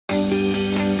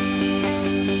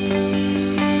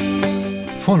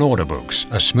Full order books,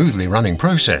 a smoothly running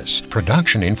process,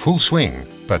 production in full swing,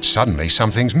 but suddenly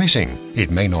something's missing.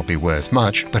 It may not be worth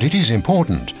much, but it is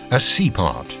important, a C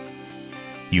part.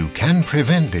 You can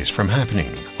prevent this from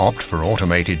happening. Opt for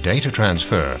automated data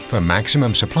transfer for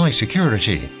maximum supply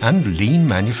security and lean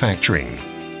manufacturing.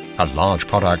 A large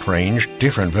product range,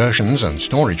 different versions and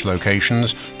storage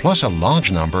locations, plus a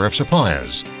large number of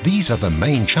suppliers. These are the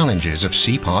main challenges of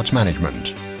C parts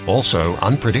management. Also,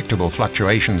 unpredictable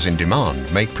fluctuations in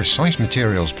demand make precise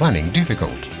materials planning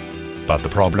difficult. But the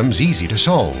problem's easy to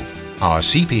solve. Our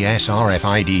CPS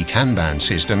RFID Kanban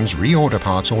systems reorder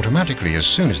parts automatically as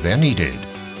soon as they're needed.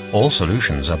 All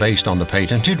solutions are based on the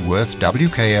patented Würth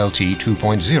WKLT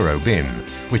 2.0 bin,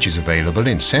 which is available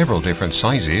in several different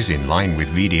sizes in line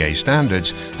with VDA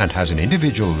standards and has an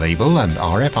individual label and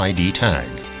RFID tag.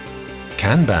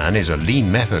 Kanban is a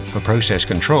lean method for process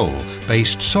control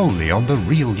based solely on the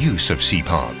real use of C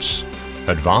parts.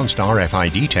 Advanced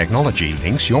RFID technology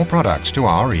links your products to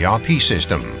our ERP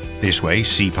system. This way,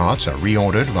 C parts are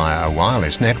reordered via a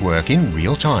wireless network in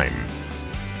real time.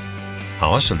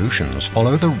 Our solutions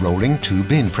follow the rolling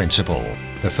two-bin principle.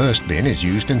 The first bin is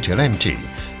used until empty.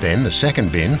 Then the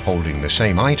second bin holding the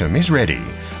same item is ready,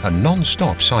 a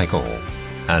non-stop cycle.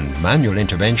 And manual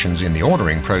interventions in the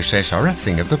ordering process are a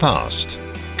thing of the past.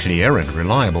 Clear and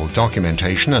reliable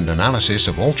documentation and analysis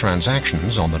of all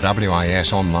transactions on the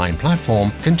WIS online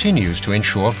platform continues to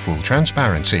ensure full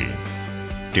transparency.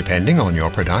 Depending on your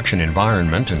production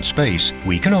environment and space,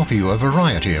 we can offer you a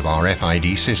variety of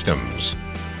RFID systems.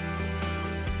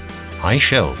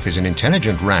 iShelf is an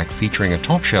intelligent rack featuring a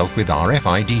top shelf with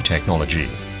RFID technology.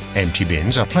 Empty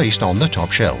bins are placed on the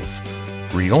top shelf.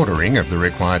 Reordering of the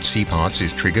required C parts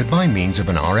is triggered by means of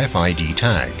an RFID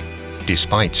tag.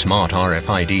 Despite smart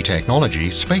RFID technology,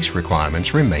 space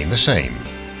requirements remain the same.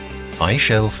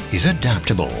 iShelf is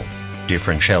adaptable.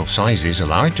 Different shelf sizes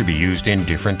allow it to be used in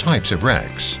different types of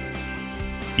racks.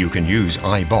 You can use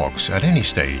iBox at any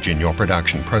stage in your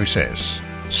production process.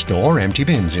 Store empty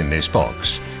bins in this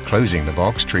box. Closing the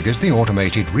box triggers the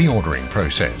automated reordering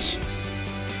process.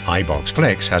 iBox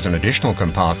Flex has an additional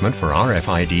compartment for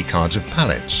RFID cards of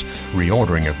pallets.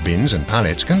 Reordering of bins and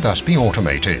pallets can thus be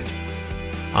automated.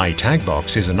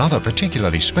 iTagBox is another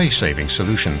particularly space-saving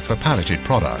solution for palleted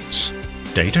products.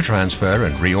 Data transfer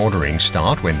and reordering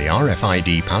start when the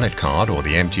RFID pallet card or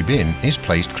the empty bin is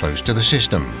placed close to the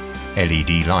system.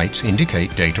 LED lights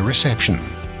indicate data reception.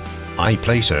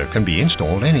 iPlacer can be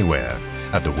installed anywhere,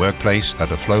 at the workplace, at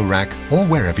the flow rack, or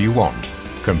wherever you want.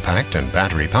 Compact and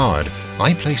battery-powered,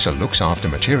 iPlacer looks after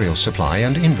material supply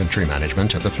and inventory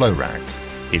management at the flow rack.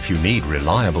 If you need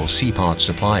reliable C-part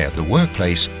supply at the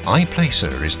workplace,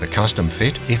 iPlacer is the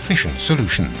custom-fit, efficient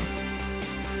solution.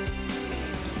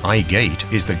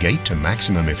 iGate is the gate to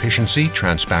maximum efficiency,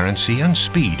 transparency and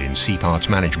speed in C-parts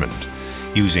management.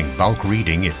 Using bulk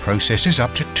reading, it processes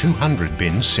up to 200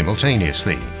 bins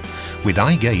simultaneously. With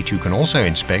iGate, you can also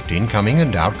inspect incoming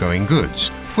and outgoing goods,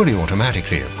 fully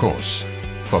automatically, of course.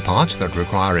 For parts that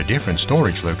require a different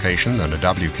storage location than a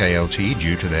WKLT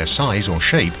due to their size or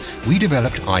shape, we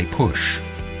developed iPush.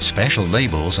 Special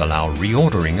labels allow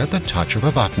reordering at the touch of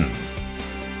a button.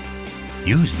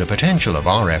 Use the potential of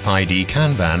RFID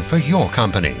Kanban for your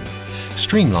company.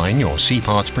 Streamline your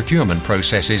C-parts procurement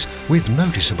processes with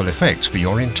noticeable effects for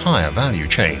your entire value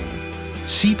chain.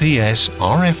 CPS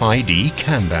RFID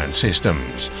Kanban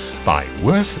Systems by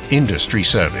Würth Industrie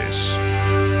Service.